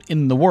things out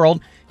in the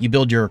world. You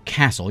build your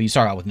castle. You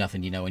start out with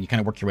nothing, and you kind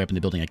of work your way up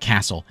into building a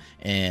castle.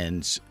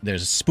 And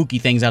there's spooky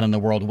things out in the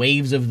world.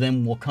 Waves of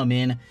them will come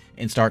in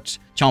and start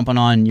chomping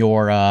on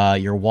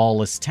your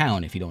wall-less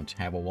town if you don't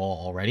have a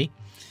wall already.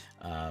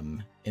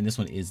 And this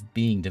one is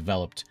being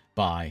developed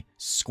by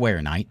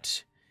Square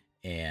Knight.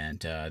 And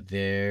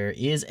there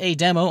is a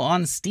demo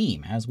on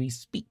Steam as we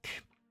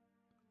speak.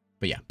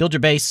 But yeah, build your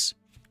base,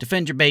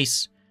 defend your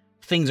base.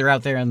 Things are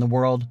out there in the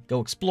world.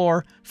 Go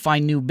explore,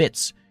 find new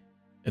bits.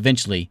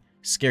 Eventually,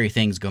 scary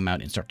things come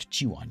out and start to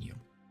chew on you.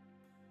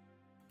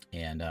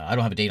 And I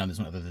don't have a date on this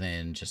one other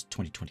than just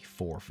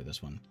 2024 for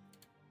this one.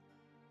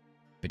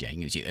 But yeah,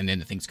 you can see it. And then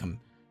the things come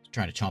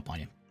trying to chomp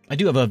on you. I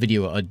do have a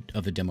video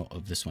of the demo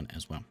of this one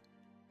as well.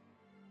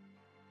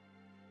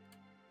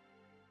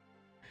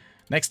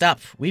 Next up,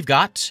 we've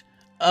got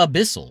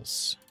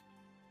Abyssals.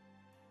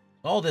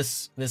 All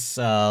this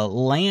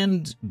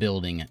land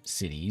building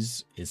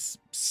cities is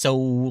so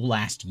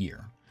last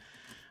year.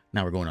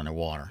 Now we're going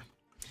underwater.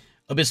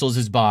 Abyssals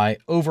is by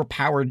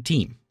Overpowered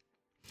Team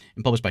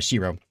and published by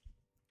Shiro.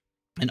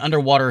 An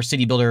underwater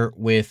city builder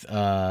with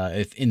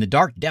in the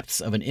dark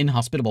depths of an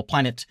inhospitable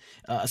planet.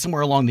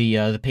 Somewhere along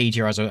the page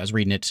here, as I was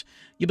reading it,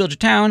 you build your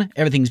town.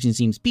 Everything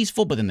seems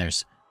peaceful, but then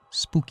there's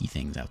spooky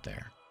things out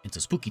there. And so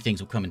spooky things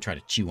will come and try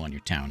to chew on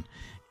your town.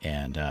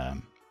 And I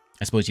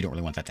suppose you don't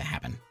really want that to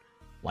happen.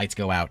 Lights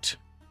go out.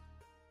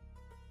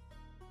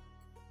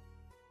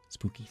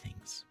 Spooky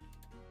things.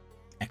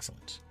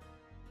 Excellent.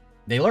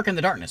 They lurk in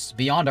the darkness,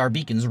 beyond our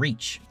beacon's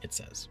reach, it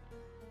says.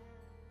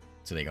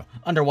 So there you go.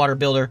 Underwater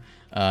builder.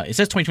 It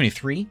says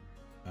 2023.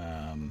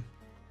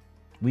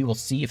 We will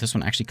see if this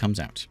one actually comes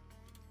out.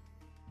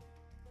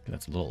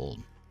 That's a little old.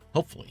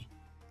 Hopefully.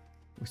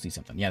 We'll see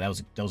something. Yeah, that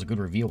was a good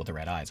reveal with the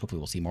red eyes. Hopefully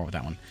we'll see more with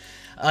that one.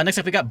 Next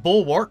up, we got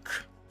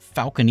Bulwark.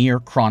 Falconer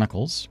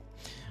Chronicles.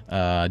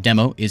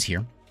 Demo is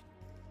here.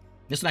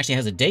 This one actually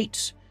has a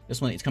date.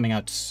 This one is coming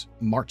out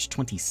March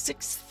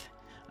 26th.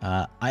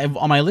 I have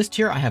on my list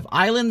here, I have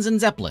islands and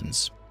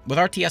zeppelins with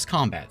RTS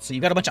combat. So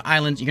you've got a bunch of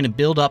islands. You're going to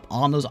build up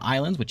on those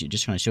islands, which it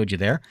just kind of showed you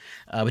there.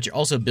 But you're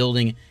also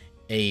building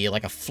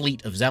like a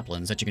fleet of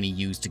zeppelins that you're going to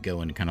use to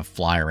go and kind of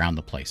fly around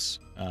the place.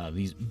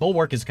 These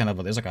Bulwark is kind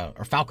of there's like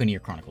or Falconer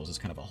Chronicles is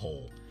kind of a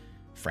whole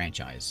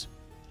franchise,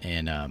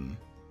 and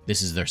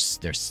this is their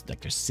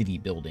city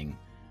building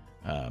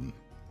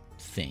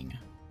thing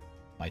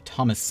by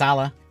Thomas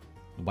Sala,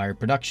 Wired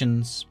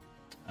Productions,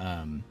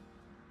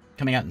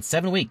 coming out in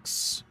 7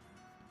 weeks,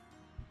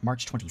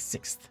 March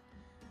 26th.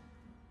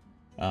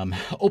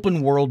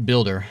 Open world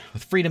builder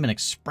with freedom and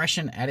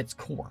expression at its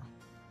core.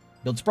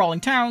 Build sprawling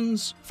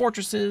towns,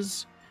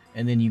 fortresses,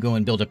 and then you go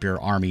and build up your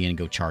army and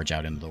go charge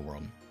out into the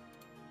world.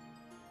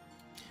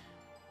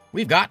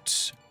 We've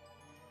got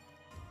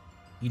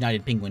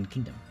United Penguin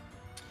Kingdom.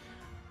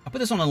 I put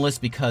this on the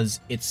list because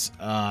it's,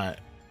 I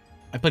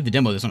played the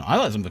demo of this one. I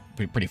thought it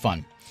was pretty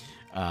fun.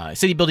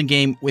 City building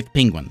game with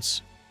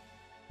penguins.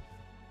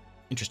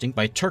 Interesting.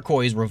 By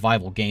Turquoise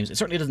Revival Games. It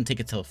certainly doesn't take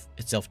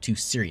itself too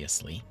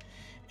seriously.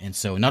 And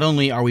so not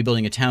only are we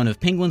building a town of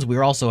penguins, we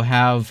also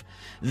have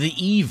the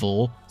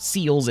evil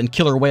seals and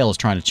killer whales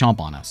trying to chomp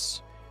on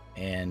us.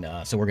 And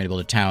so we're going to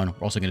build a town.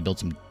 We're also going to build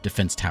some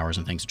defense towers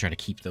and things to try to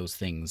keep those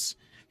things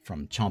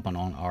from chomping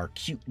on our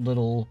cute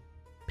little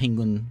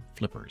penguin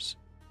flippers.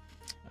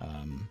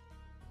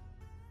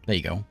 There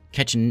you go.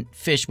 Catching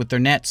fish with their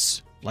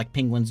nets like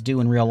penguins do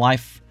in real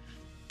life.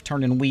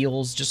 Turning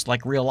wheels just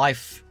like real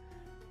life.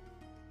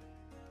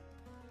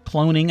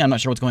 Cloning. I'm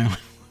not sure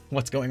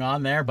what's going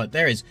on there, but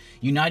there is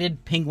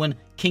United Penguin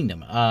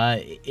Kingdom.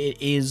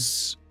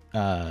 It's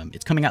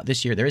coming out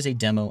this year. There is a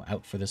demo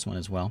out for this one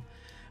as well.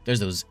 There's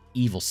those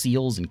evil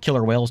seals and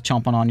killer whales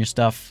chomping on your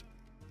stuff.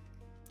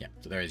 Yeah,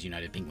 so there is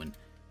United Penguin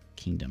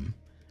Kingdom.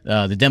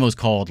 The demo is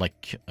called,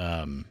 like,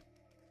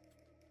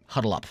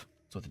 Huddle Up.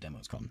 That's what the demo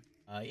is called.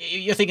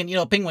 You're thinking,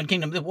 Penguin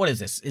Kingdom, what is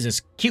this? Is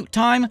this cute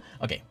time?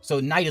 Okay,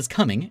 so Night is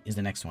Coming is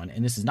the next one,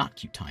 and this is not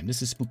cute time.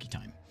 This is spooky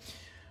time,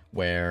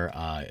 where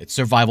it's a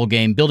survival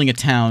game, building a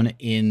town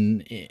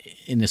in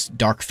this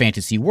dark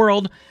fantasy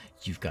world.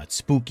 You've got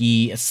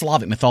spooky,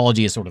 Slavic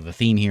mythology is sort of the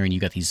theme here, and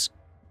you've got these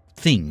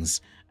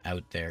things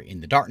out there in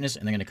the darkness,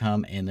 and they're going to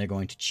come, and they're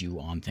going to chew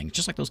on things,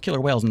 just like those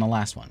killer whales in the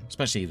last one,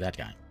 especially that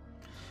guy.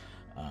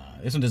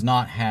 This one does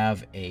not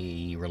have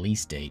a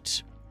release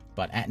date,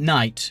 but at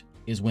night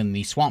is when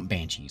the swamp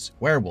banshees,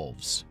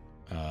 werewolves,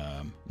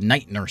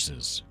 night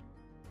nurses,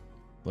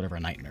 whatever a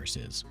night nurse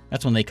is,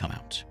 that's when they come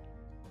out.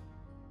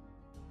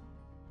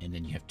 And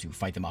then you have to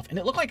fight them off. And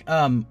it looked like,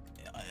 I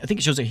think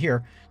it shows it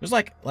here, there's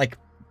like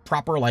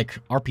proper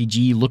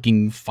RPG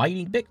looking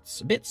fighting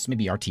bits,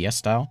 maybe RTS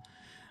style.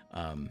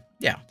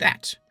 Yeah,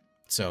 that.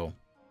 So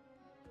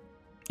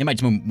it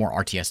might be more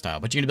RTS style,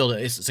 but you're gonna build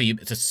it's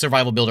a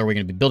survival builder. We're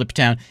gonna build a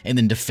town and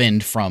then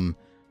defend from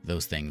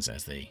those things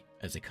as they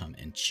come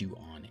and chew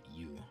on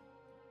you.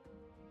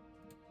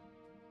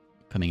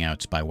 Coming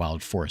out by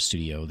Wild Forest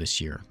Studio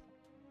this year.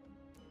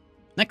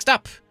 Next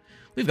up,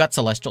 we've got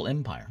Celestial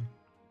Empire.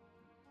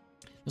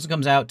 This one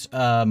comes out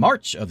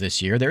March of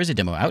this year. There is a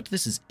demo out.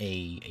 This is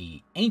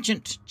a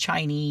ancient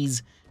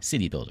Chinese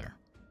city builder.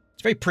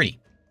 It's very pretty.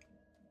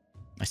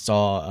 I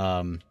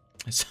saw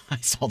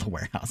the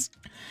warehouse.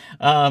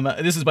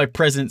 This is by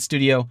President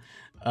Studio,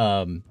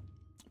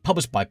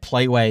 published by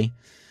Playway,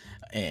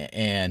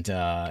 and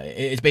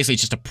it's basically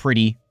just a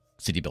pretty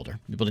city builder.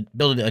 You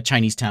build a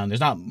Chinese town. There's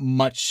not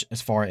much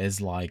as far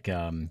as like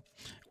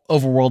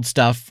overworld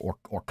stuff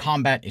or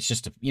combat. It's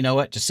just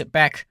just sit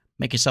back,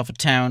 make yourself a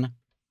town,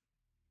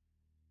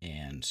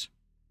 and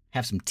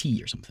have some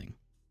tea or something.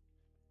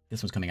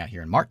 This one's coming out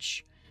here in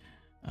March,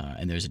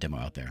 and there's a demo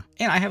out there,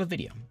 and I have a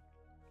video.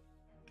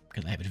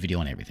 Because I have a video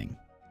on everything.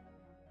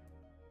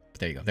 But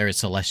there you go. There is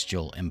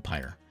Celestial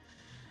Empire.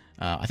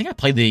 I think I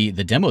played the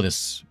demo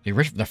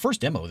the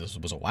first demo of this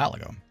was a while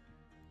ago.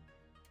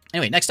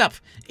 Anyway, next up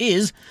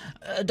is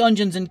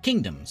Dungeons and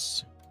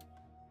Kingdoms.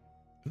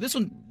 This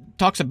one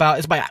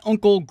it's by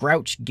Uncle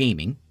Grouch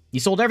Gaming. You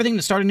sold everything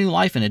to start a new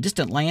life in a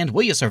distant land.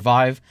 Will you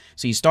survive?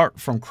 So you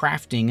start from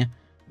crafting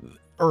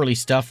early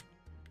stuff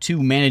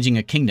to managing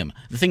a kingdom.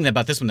 The thing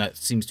about this one that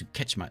seems to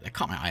that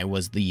caught my eye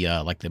was the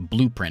like the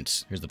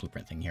blueprint. Here's the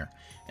blueprint thing here.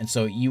 And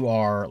so you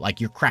are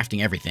you're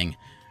crafting everything.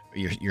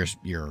 You're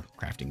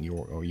crafting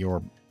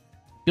you're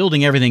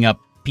building everything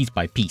up piece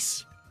by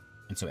piece.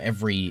 And so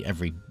every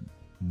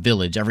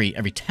village,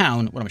 every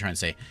town, what am I trying to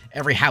say?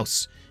 Every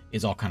house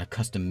is all kind of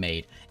custom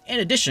made.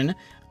 In addition,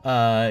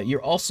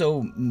 you're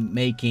also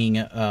making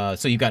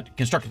so you've got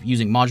constructed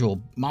using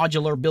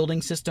modular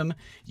building system.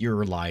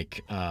 You're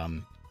like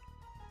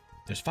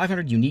there's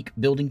 500 unique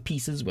building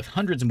pieces with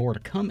hundreds more to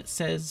come, it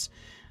says.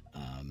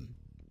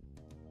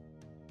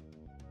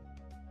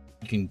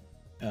 You can,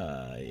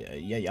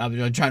 yeah,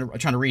 I'm trying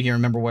to read here,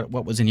 remember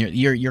what was in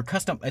here. Your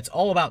custom, it's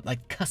all about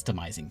like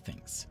customizing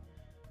things.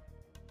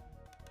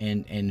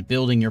 And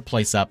building your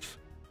place up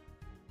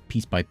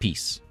piece by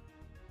piece.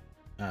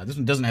 This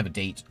one doesn't have a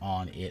date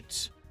on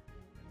it.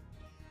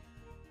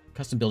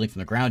 Custom building from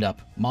the ground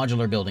up,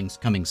 modular buildings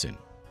coming soon.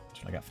 That's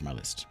what I got for my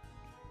list.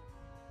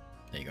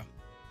 There you go.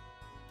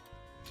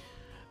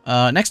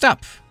 Next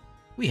up,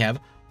 we have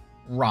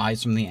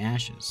Rise from the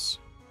Ashes,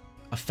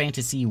 a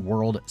fantasy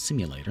world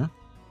simulator.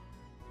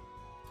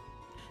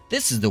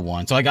 This is the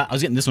one. So I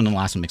was getting this one and the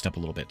last one mixed up a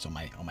little bit. So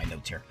on my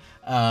notes here.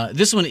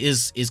 This one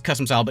is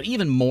custom style, but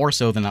even more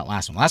so than that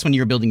last one. Last one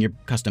you were building your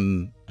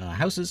custom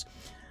houses.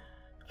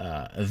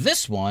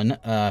 This one,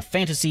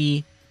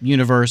 fantasy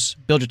universe,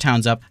 build your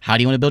towns up. How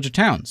do you want to build your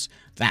towns?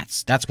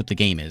 That's what the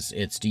game is.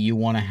 It's, do you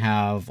want to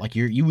have, like,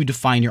 you would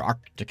define your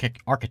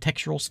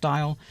architectural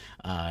style.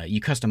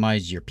 You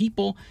customize your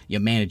people.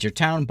 You manage your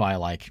town by,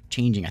 like,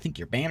 changing, I think,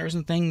 your banners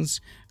and things.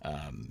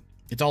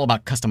 It's all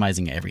about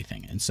customizing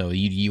everything. And so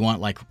you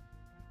want, like,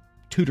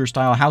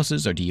 Tudor-style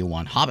houses, or do you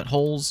want hobbit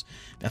holes?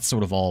 That's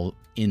sort of all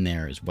in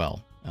there as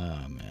well.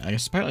 I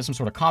guess probably some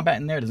sort of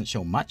combat in there. It doesn't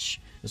show much.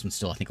 This one's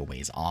still, I think, a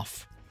ways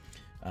off.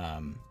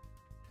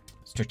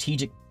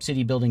 Strategic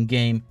city building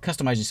game.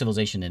 Customize your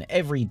civilization in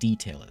every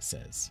detail, it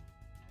says.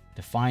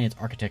 Define its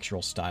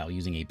architectural style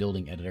using a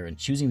building editor and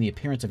choosing the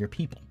appearance of your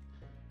people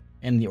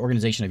and the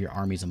organization of your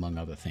armies, among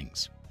other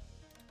things.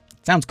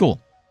 Sounds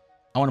cool.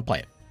 I want to play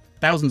it.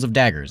 Thousands of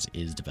Daggers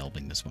is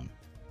developing this one.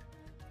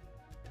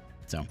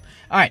 So,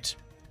 all right.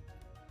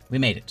 We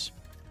made it.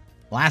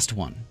 Last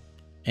one.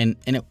 And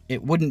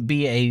it wouldn't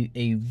be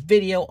a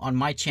video on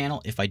my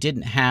channel if I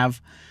didn't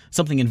have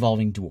something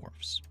involving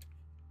dwarves.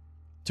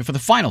 So for the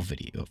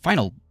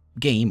final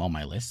game on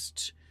my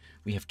list,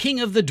 we have King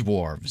of the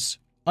Dwarves,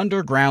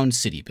 Underground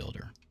City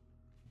Builder.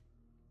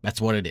 That's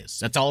what it is.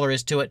 That's all there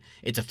is to it.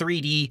 It's a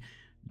 3D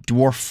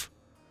dwarf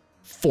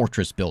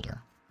fortress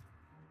builder.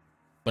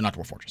 But not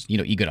dwarf fortress.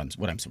 You get on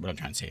what I'm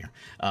trying to say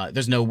here.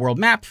 There's no world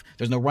map.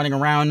 There's no running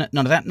around.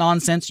 None of that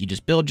nonsense. You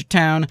just build your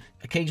town.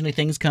 Occasionally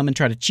things come and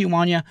try to chew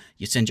on you.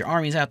 You send your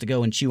armies out to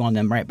go and chew on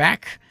them right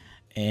back.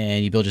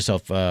 And you build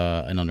yourself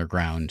an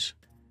underground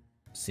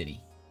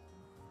city.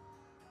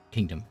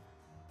 Kingdom.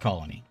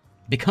 Colony.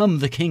 Become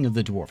the King of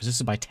the Dwarves. This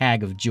is by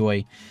Tag of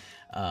Joy.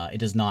 It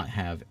does not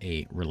have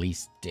a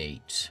release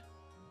date.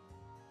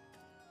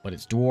 But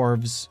it's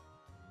dwarves.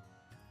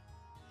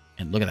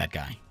 And look at that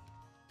guy.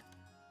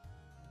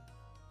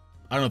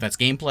 I don't know if that's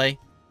gameplay,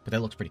 but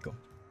that looks pretty cool.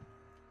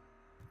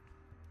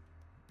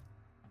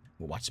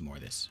 We'll watch some more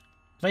of this.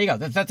 So there you go.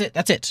 That's it.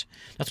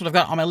 That's what I've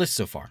got on my list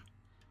so far.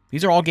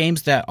 These are all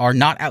games that are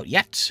not out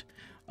yet.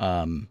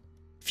 A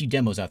few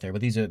demos out there,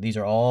 but these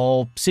are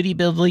all city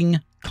building,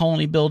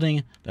 colony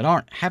building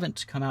that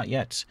haven't come out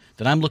yet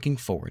that I'm looking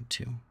forward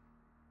to.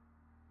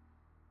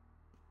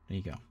 There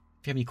you go.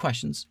 If you have any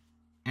questions,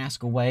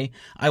 ask away.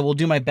 I will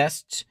do my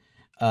best.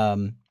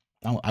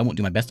 I won't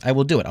do my best. I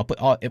will do it. I'll put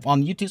if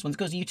on YouTube. When this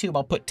goes to YouTube,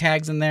 I'll put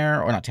tags in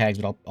there, or not tags,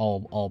 but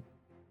I'll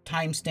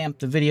timestamp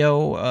the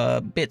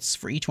video bits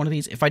for each one of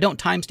these. If I don't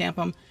timestamp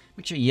them,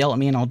 make sure you yell at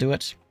me and I'll do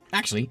it.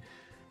 Actually,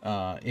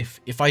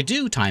 if I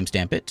do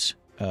timestamp it,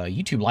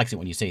 YouTube likes it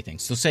when you say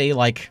things. So say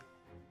like,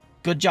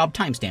 "Good job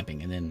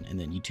timestamping," and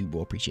then YouTube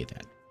will appreciate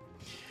that.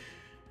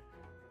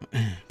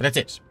 But that's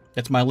it.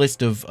 That's my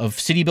list of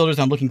city builders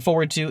I'm looking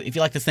forward to. If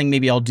you like this thing,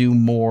 maybe I'll do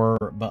more,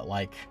 but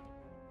like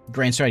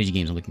grand strategy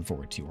games I'm looking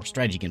forward to, or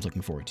strategy games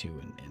looking forward to,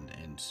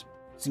 and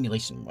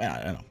simulation.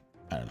 I don't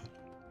know.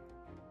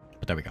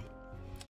 But there we go.